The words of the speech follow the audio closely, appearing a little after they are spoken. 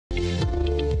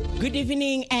Good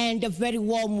evening and a very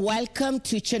warm welcome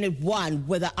to Channel 1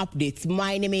 Weather Updates.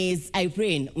 My name is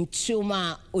Irene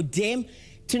Muchuma.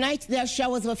 Tonight, there are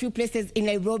showers of a few places in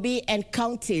Nairobi and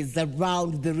counties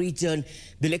around the region.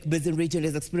 The Lake Basin region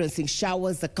is experiencing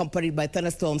showers accompanied by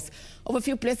thunderstorms of a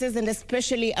few places and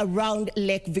especially around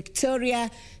Lake Victoria.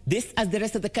 This, as the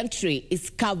rest of the country, is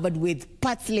covered with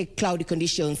partly cloudy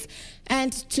conditions.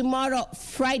 And tomorrow,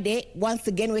 Friday, once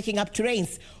again waking up to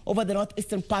rains over the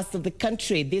northeastern parts of the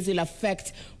country. This will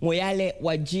affect Moyale,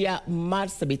 Wajir,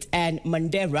 Marsabit and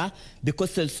Mandera. The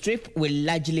coastal strip will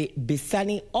largely be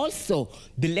sunny. Also,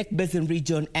 the Lake Basin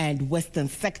region and western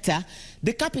sector.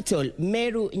 The capital,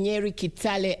 Meru, Nyeri,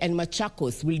 Kitale and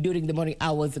Machakos will during the morning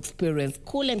hours experience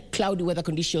cool and cloudy weather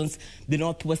conditions. The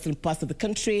northwestern parts of the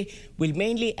country will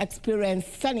mainly experience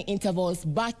sunny intervals,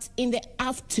 but in the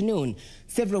afternoon,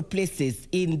 several places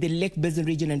in the Lake Basin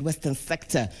region and western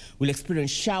sector will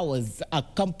experience showers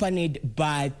accompanied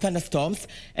by thunderstorms,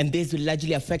 and these will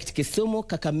largely affect Kisumu,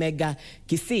 Kakamega,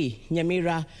 Kisii,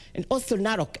 Nyamira, and also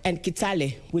Narok and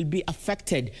Kitale will be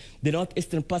affected. The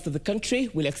northeastern parts of the country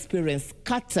will experience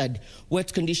scattered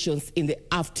wet conditions in the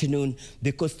afternoon.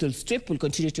 The coastal strip will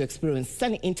continue to experience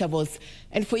sunny intervals.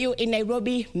 And for you in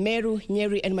Nairobi, Meru,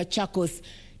 Nyeri, and Machakos,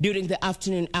 during the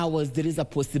afternoon hours, there is a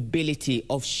possibility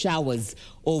of showers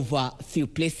over a few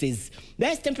places. The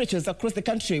highest temperatures across the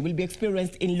country will be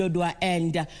experienced in Lodwar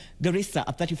and Garissa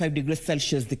at 35 degrees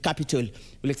Celsius. The capital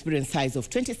will experience highs of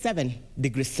 27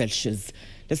 degrees Celsius.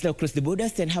 Let's now cross the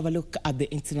borders and have a look at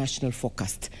the international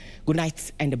forecast. Good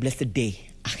night and a blessed day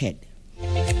ahead.